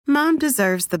Mom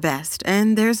deserves the best,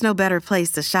 and there's no better place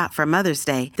to shop for Mother's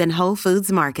Day than Whole Foods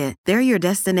Market. They're your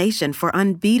destination for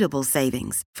unbeatable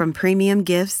savings, from premium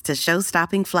gifts to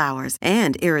show-stopping flowers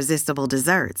and irresistible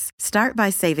desserts. Start by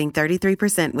saving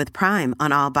 33% with Prime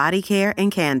on all body care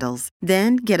and candles.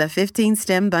 Then get a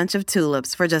 15-stem bunch of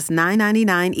tulips for just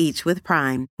 $9.99 each with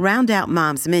Prime. Round out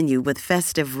Mom's menu with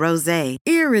festive rosé,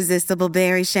 irresistible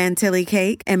berry chantilly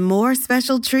cake, and more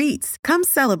special treats. Come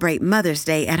celebrate Mother's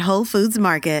Day at Whole Foods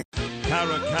Market.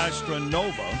 Cara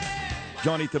Castranuova,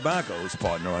 Johnny Tobacco's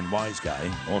partner on Wise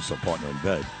Guy, also partner in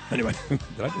bed. Anyway, did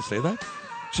I just say that?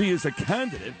 She is a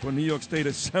candidate for New York State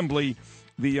Assembly,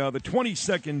 the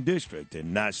 22nd District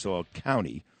in Nassau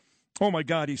County. Oh, my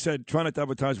God, he said, try not to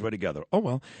advertise right together. Oh,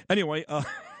 well. Anyway, I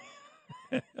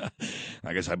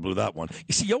guess I blew that one.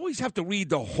 You see, you always have to read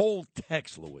the whole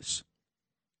text, Louis.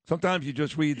 Sometimes you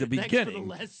just read the beginning.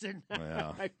 Thanks for the lesson.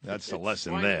 Well, that's the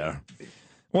lesson there.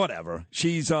 Whatever.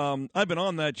 She's, I've been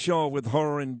on that show with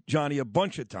her and Johnny a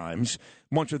bunch of times.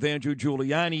 Once with Andrew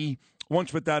Giuliani,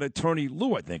 once with that attorney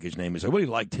Lou, I think his name is. I really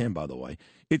liked him, by the way.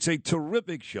 It's a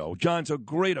terrific show. John's a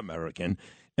great American,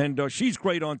 and she's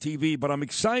great on TV, but I'm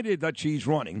excited that she's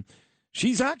running.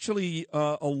 She's actually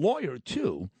a lawyer,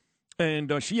 too,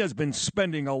 and she has been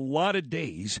spending a lot of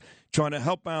days trying to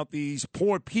help out these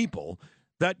poor people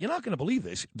that, you're not going to believe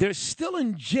this, they're still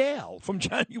in jail from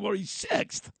January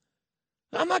 6th.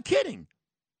 I'm not kidding.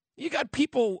 You got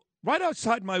people right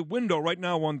outside my window right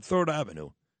now on 3rd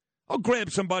Avenue. I'll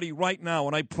grab somebody right now,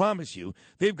 and I promise you,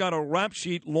 they've got a rap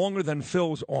sheet longer than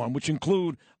Phil's arm, which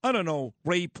include, I don't know,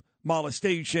 rape,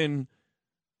 molestation,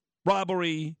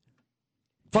 robbery,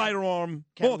 firearm,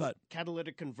 all that.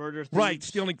 Catalytic converter thieves. Right,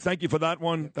 stealing. Thank you for that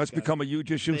one. That's become a huge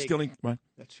issue, stealing. Right.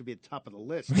 That should be at the top of the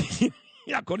list.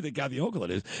 Yeah, according to Kathy Hochul,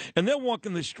 it is. And they're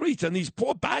walking the streets, and these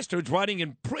poor bastards riding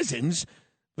in prisons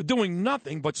for doing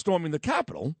nothing but storming the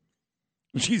Capitol.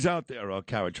 And she's out there,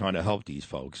 Cara, trying to help these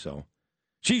folks. So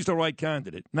she's the right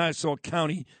candidate. Nassau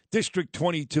County, District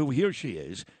 22. Here she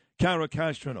is, Cara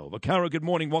Castranuova. Cara, good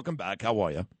morning. Welcome back. How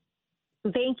are you?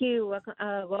 Thank you.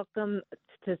 Welcome.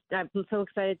 I'm so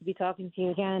excited to be talking to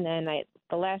you again. And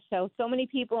the last show, so many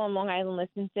people on Long Island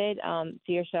listened to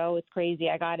your show. It's crazy.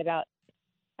 I got about,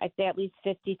 I'd say, at least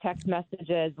 50 text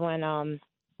messages when I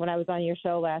was on your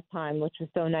show last time, which was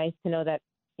so nice to know that,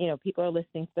 people are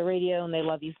listening to the radio and they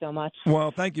love you so much.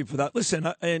 Well, thank you for that.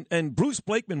 Listen, and Bruce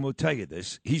Blakeman will tell you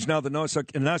this. He's now the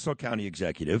Nassau County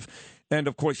executive. And,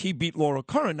 of course, he beat Laura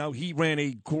Curran. Now, he ran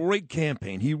a great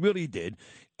campaign. He really did.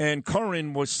 And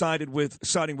Curran was siding with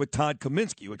Todd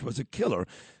Kaminsky, which was a killer.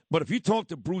 But if you talk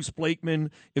to Bruce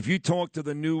Blakeman, if you talk to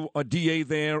the new DA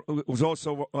there, it was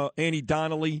also Annie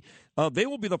Donnelly, they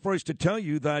will be the first to tell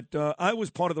you that I was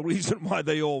part of the reason why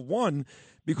they all won,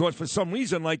 because for some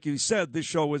reason, like you said, this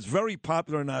show was very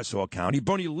popular in Nassau County.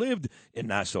 Bernie lived in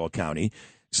Nassau County.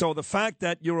 So the fact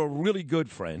that you're a really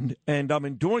good friend and I'm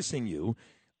endorsing you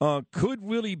could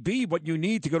really be what you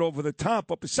need to get over the top.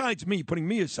 But besides me, putting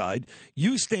me aside,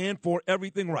 you stand for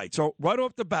everything right. So right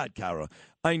off the bat, Cara,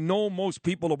 I know most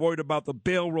people are worried about the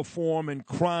bail reform and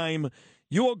crime.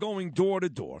 You're going door to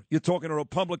door. You're talking to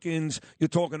Republicans. You're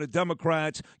talking to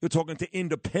Democrats. You're talking to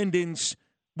independents.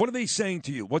 What are they saying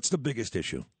to you? What's the biggest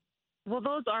issue? Well,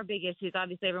 those are big issues.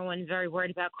 Obviously, everyone's very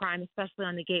worried about crime, especially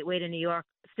on the gateway to New York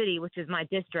City, which is my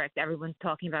district. Everyone's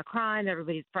talking about crime.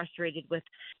 Everybody's frustrated with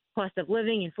cost of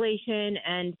living, inflation.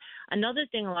 And another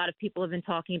thing a lot of people have been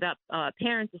talking about,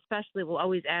 parents especially, will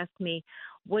always ask me,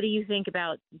 what do you think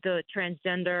about the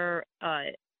transgender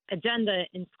agenda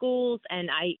in schools? And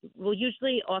I will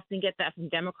usually often get that from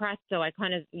Democrats. So I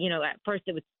kind of, at first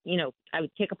it was, I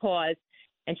would take a pause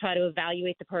and try to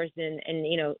evaluate the person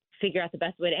and, figure out the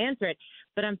best way to answer it.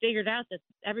 But I'm figured out that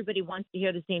everybody wants to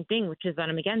hear the same thing, which is that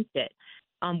I'm against it.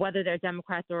 Whether they're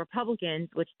Democrats or Republicans,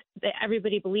 which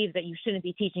everybody believes that you shouldn't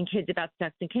be teaching kids about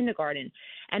sex in kindergarten.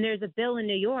 And there's a bill in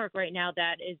New York right now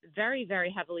that is very,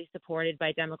 very heavily supported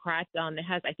by Democrats. It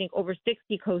has, I think, over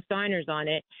 60 co-signers on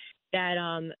it that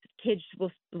kids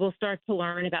will start to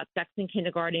learn about sex in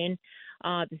kindergarten.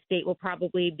 The state will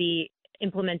probably be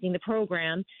implementing the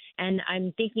program. And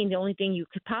I'm thinking the only thing you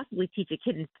could possibly teach a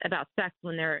kid about sex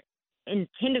when they're in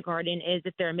kindergarten is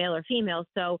if they're a male or female.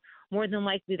 So more than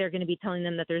likely they're going to be telling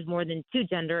them that there's more than two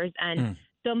genders. And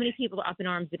so many people are up in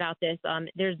arms about this.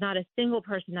 There's not a single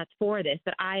person that's for this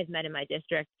that I have met in my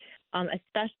district,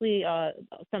 especially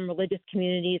some religious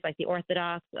communities like the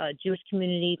Orthodox, Jewish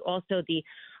community. Also,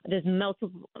 there's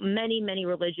many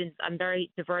religions. I'm very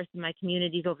diverse in my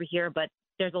communities over here, but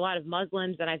there's a lot of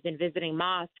Muslims, and I've been visiting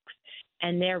mosques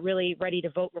and they're really ready to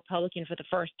vote Republican for the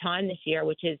first time this year,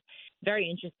 which is very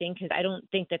interesting because I don't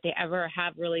think that they ever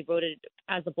have really voted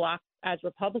as a bloc as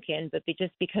Republican, but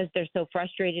just because they're so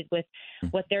frustrated with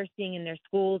what they're seeing in their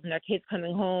schools and their kids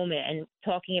coming home and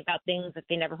talking about things that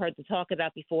they never heard to talk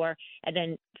about before, and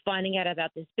then finding out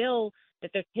about this bill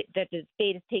that the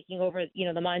state is taking over,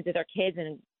 the minds of their kids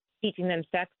and teaching them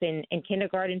sex in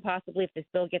kindergarten, possibly if this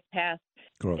bill gets passed.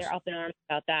 Gross. They're up in arms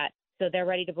about that. So they're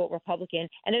ready to vote Republican.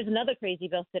 And there's another crazy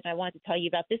bill that I wanted to tell you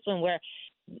about this one where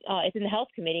it's in the health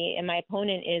committee, and my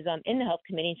opponent is in the health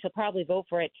committee, and she'll probably vote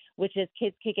for it, which is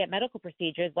kids could get medical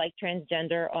procedures like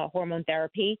transgender hormone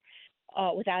therapy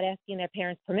without asking their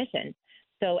parents' permission.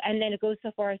 So, and then it goes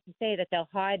so far as to say that they'll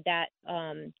hide that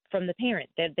from the parent,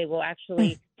 that they will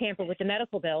actually tamper with the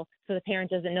medical bill so the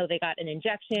parent doesn't know they got an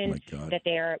injection, that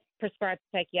they're prescribed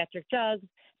psychiatric drugs,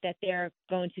 that they're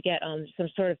going to get some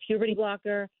sort of puberty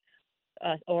blocker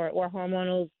or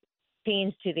hormonal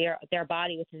change to their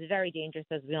body, which is very dangerous,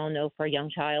 as we all know, for a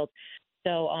young child.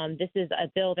 So this is a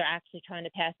bill they're actually trying to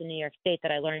pass in New York State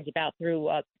that I learned about through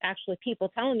actually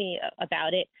people telling me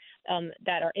about it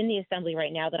that are in the assembly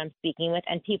right now that I'm speaking with,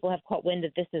 and people have caught wind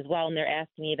of this as well, and they're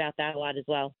asking me about that a lot as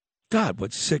well. God,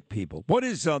 what sick people. What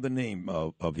is the name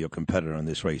of your competitor in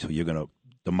this race who you're going to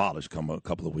demolish come a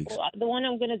couple of weeks? Well, the one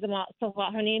I'm going to demolish,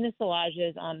 her name is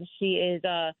Szilagyi. She is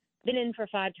been in for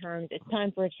 5 terms. It's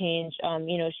time for a change.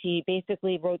 She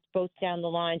basically wrote votes down the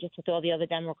line just with all the other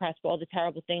Democrats for all the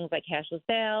terrible things like cashless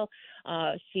bail.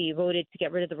 She voted to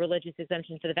get rid of the religious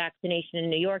exemption for the vaccination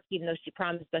in New York, even though she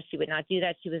promised us she would not do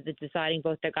that. She was the deciding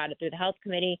vote that got it through the health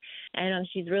committee. And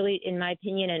she's really, in my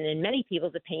opinion, and in many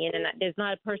people's opinion, and there's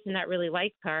not a person that really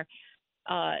likes her,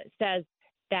 says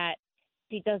that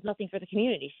she does nothing for the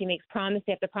community. She makes promise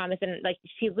after promise, and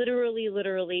she literally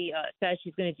says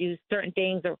she's going to do certain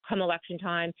things or come election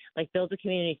time, like build a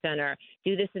community center,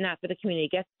 do this and that for the community,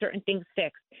 get certain things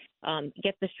fixed,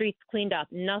 get the streets cleaned up.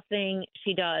 Nothing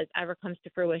she does ever comes to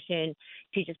fruition.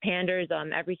 She just panders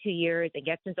every 2 years and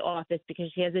gets into office because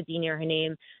she has a D near her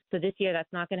name. So this year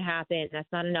that's not going to happen.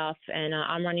 That's not enough, and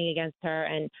I'm running against her,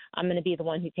 and I'm going to be the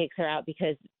one who takes her out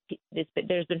because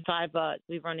there's been 5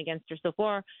 we've run against her so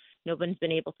far. Nobody's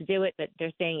been able to do it, but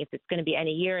they're saying if it's going to be any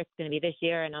year, it's going to be this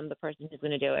year, and I'm the person who's going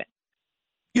to do it.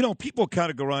 People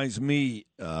categorize me,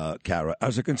 Cara,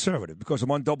 as a conservative because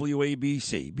I'm on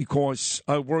WABC, because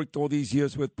I worked all these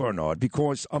years with Bernard,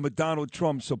 because I'm a Donald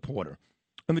Trump supporter.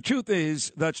 And the truth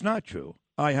is, that's not true.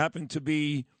 I happen to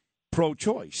be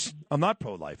pro-choice. I'm not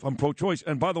pro-life. I'm pro-choice.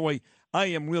 And by the way, I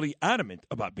am really adamant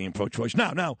about being pro-choice.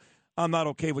 Now, I'm not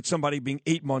okay with somebody being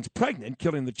 8 months pregnant,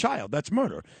 killing the child. That's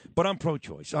murder. But I'm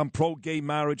pro-choice. I'm pro-gay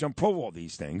marriage. I'm pro all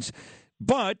these things.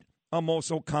 But I'm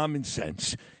also common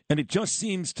sense. And it just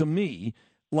seems to me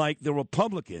like the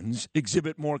Republicans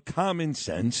exhibit more common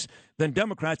sense than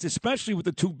Democrats, especially with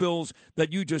the 2 bills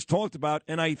that you just talked about.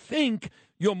 And I think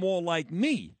you're more like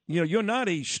me. You're not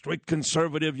a strict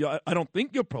conservative. I don't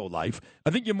think you're pro-life. I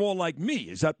think you're more like me.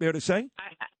 Is that fair to say?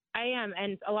 I am,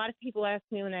 and a lot of people ask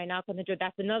me when I knock on the door.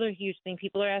 That's another huge thing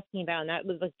people are asking about, and that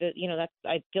was that's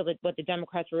I feel that what the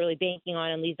Democrats were really banking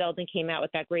on. And Lee Zeldin came out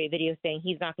with that great video saying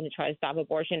he's not going to try to stop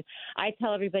abortion. I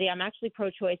tell everybody I'm actually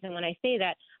pro-choice, and when I say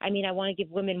that, I mean I want to give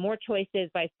women more choices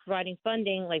by providing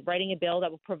funding, like writing a bill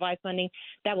that will provide funding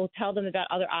that will tell them about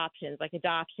other options, like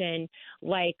adoption,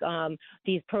 like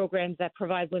these programs that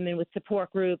provide women with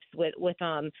support groups, with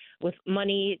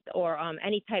money or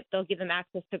any type. They'll give them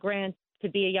access to grants to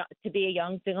be a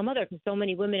young single mother, because so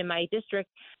many women in my district,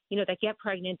 that get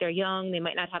pregnant, they're young, they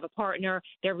might not have a partner,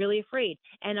 they're really afraid.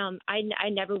 And I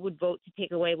never would vote to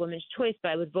take away women's choice, but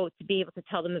I would vote to be able to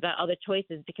tell them about other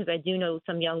choices, because I do know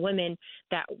some young women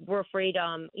that were afraid,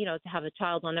 to have a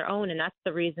child on their own, and that's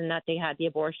the reason that they had the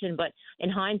abortion. But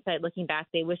in hindsight, looking back,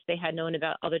 they wish they had known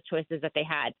about other choices that they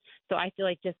had. So I feel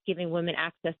like just giving women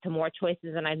access to more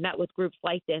choices, and I've met with groups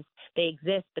like this, they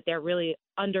exist, but they're really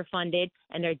underfunded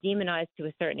and they're demonized to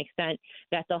a certain extent,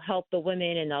 that they'll help the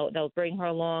women and they'll bring her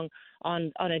along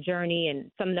on a journey,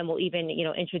 and some of them will even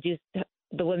introduce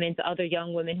the women to other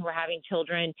young women who are having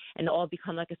children, and they'll all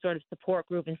become like a sort of support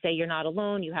group and say, you're not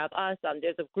alone, you have us.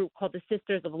 There's a group called the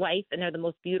Sisters of Life, and they're the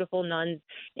most beautiful nuns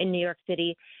in New York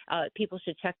City. People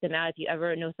should check them out. If you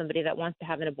ever know somebody that wants to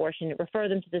have an abortion, refer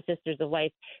them to the Sisters of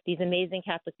Life, these amazing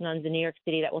Catholic nuns in New York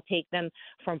City that will take them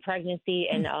from pregnancy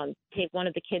and take one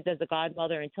of the kids as a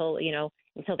godmother until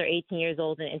they're 18 years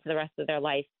old and into the rest of their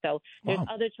life. So there's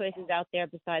other choices out there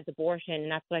besides abortion,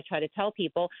 and that's what I try to tell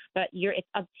people. But it's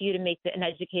up to you to make an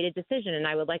educated decision. And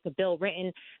I would like a bill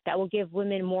written that will give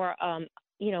women more,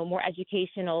 more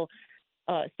educational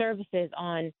services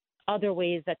on other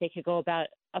ways that they could go about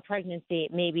a pregnancy,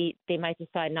 maybe they might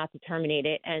decide not to terminate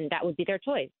it, and that would be their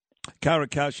choice. Cara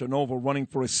Castranuova running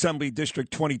for Assembly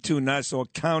District 22, Nassau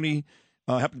County.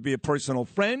 Happen to be a personal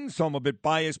friend, so I'm a bit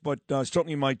biased, but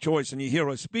certainly my choice. And you hear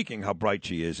her speaking, how bright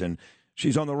she is, and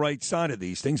she's on the right side of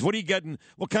these things. What are you getting?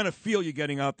 What kind of feel you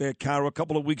getting out there, Cara? A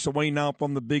couple of weeks away now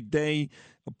from the big day.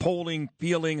 Polling,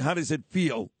 feeling, how does it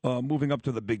feel moving up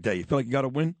to the big day? You feel like you got to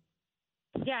win?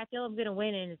 Yeah, I feel I'm going to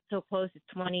win, and it's so close. It's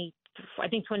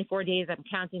 24 days. I'm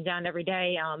counting down every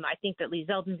day. I think that Lee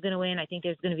Zeldin's going to win. I think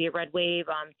there's going to be a red wave.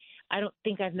 I don't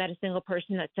think I've met a single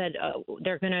person that said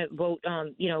they're going to vote,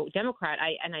 Democrat.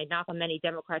 I knock on many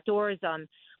Democrat doors,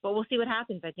 but we'll see what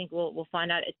happens. I think we'll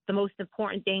find out. It's the most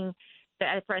important thing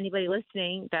that for anybody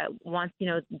listening that wants,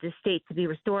 the state to be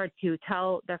restored, to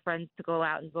tell their friends to go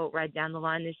out and vote red down the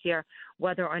line this year,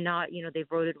 whether or not, they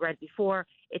voted red before.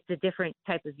 It's a different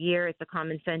type of year. It's a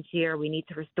common sense year. We need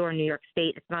to restore New York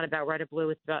State. It's not about red or blue.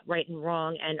 It's about right and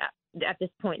wrong. And at this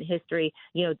point in history,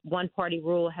 one party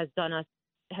rule has done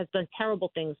terrible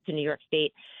things to New York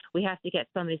State. We have to get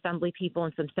some assembly people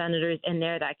and some senators in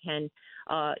there that can,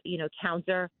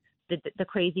 counter the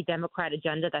crazy Democrat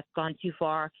agenda that's gone too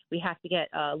far. We have to get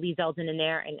Lee Zeldin in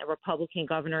there and a Republican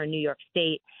governor in New York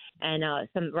State and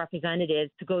some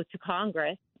representatives to go to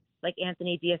Congress, like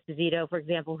Anthony D'Esposito, for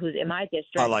example, who's in my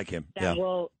district. I like him. He's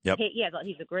a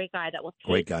great guy that will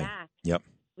take back. Yep.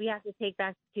 We have to take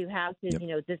back the two houses,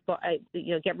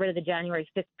 get rid of the January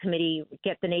 6th committee,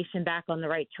 get the nation back on the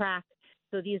right track.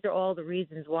 So these are all the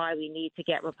reasons why we need to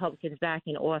get Republicans back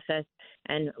in office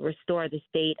and restore the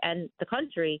state and the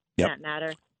country, for that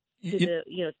matter,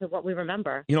 to what we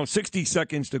remember. 60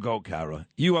 seconds to go, Cara.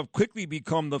 You have quickly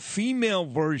become the female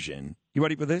version, you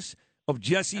ready for this, of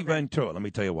Jesse Ventura. Let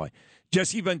me tell you why.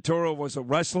 Jesse Ventura was a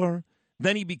wrestler.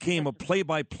 Then he became a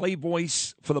play-by-play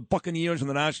voice for the Buccaneers in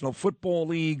the National Football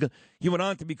League. He went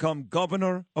on to become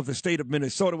governor of the state of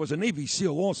Minnesota, was a Navy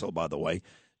SEAL also, by the way.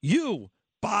 You,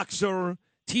 boxer,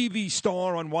 TV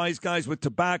star on Wise Guys with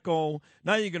Tobacco.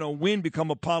 Now you're going to win,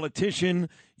 become a politician.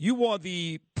 You are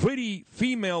the pretty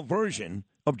female version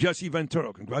of Jesse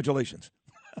Ventura. Congratulations.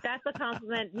 That's a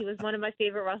compliment. He was one of my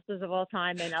favorite wrestlers of all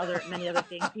time, and many other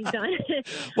things he's done.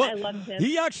 Well, I loved him.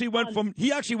 He actually went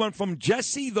from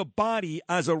Jesse the Body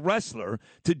as a wrestler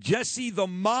to Jesse the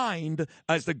Mind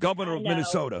as the governor of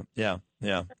Minnesota. Yeah.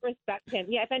 I respect him.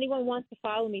 Yeah, if anyone wants to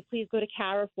follow me, please go to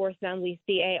Cara for Assembly,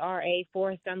 CARA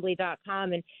for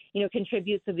Assembly.com, and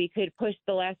contribute so we could push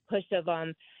the last push of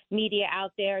media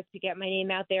out there, to get my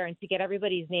name out there and to get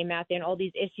everybody's name out there, and all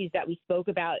these issues that we spoke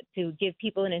about, to give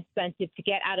people an incentive to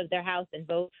get out of their house and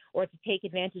vote, or to take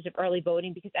advantage of early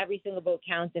voting, because every single vote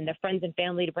counts, and their friends and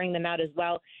family to bring them out as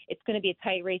well. It's going to be a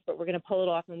tight race, but we're going to pull it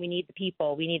off, and we need the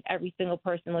people. We need every single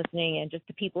person listening and just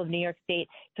the people of New York State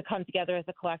to come together as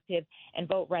a collective and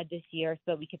vote red this year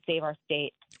so we could save our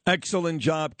state. Excellent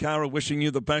job, Cara. Wishing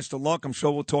you the best of luck. I'm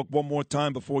sure we'll talk one more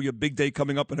time before your big day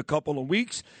coming up in a couple of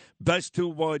weeks. Best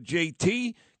to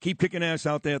JT. Keep kicking ass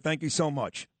out there. Thank you so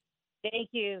much. Thank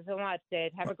you so much,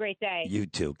 Sid. Have a great day. You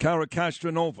too. Cara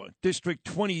Castranuova, District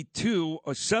 22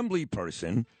 Assembly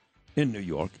person in New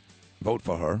York. Vote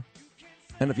for her.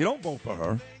 And if you don't vote for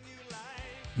her,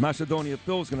 Macedonia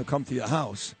Phil's going to come to your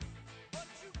house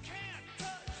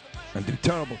and do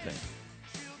terrible things.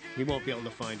 He won't be able to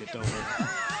find it, don't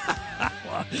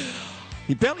worry.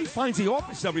 He barely finds the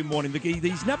office every morning.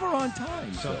 He's never on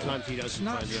time. Sometimes he doesn't. It's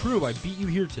not true. I beat you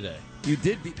here today. You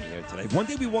did beat me here today. One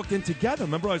day we walked in together.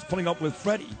 Remember, I was pulling up with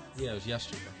Freddie. Yeah, it was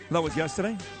yesterday. That was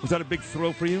yesterday? Was that a big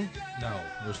thrill for you? No,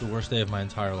 it was the worst day of my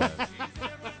entire life. I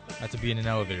had to be in an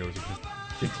elevator. It was just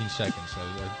 15 seconds. So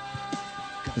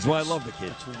that's why I love the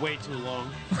kid. It's way too long.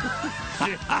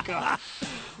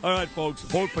 All right, folks.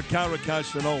 Vote for Cara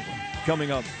Castranuova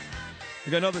coming up.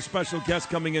 We got another special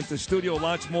guest coming into studio.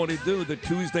 Lots more to do. The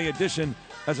Tuesday edition,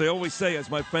 as I always say,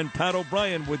 as my friend Pat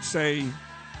O'Brien would say,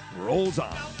 rolls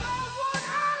on.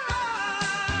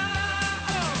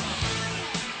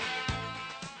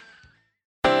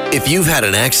 If you've had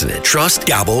an accident, trust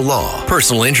Gabo Law.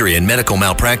 Personal injury and medical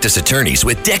malpractice attorneys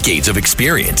with decades of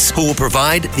experience who will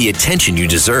provide the attention you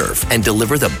deserve and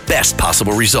deliver the best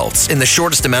possible results in the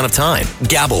shortest amount of time.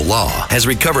 Gabo Law has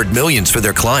recovered millions for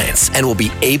their clients and will be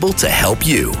able to help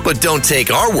you. But don't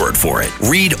take our word for it.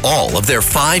 Read all of their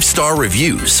 5-star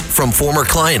reviews from former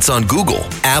clients on Google,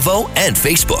 Avo, and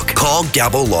Facebook. Call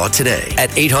Gabo Law today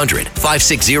at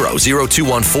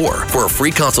 800-560-0214 for a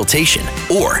free consultation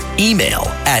or email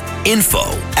at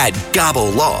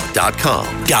info@gabolaw.com.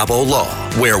 Gabo Law,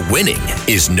 where winning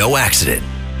is no accident.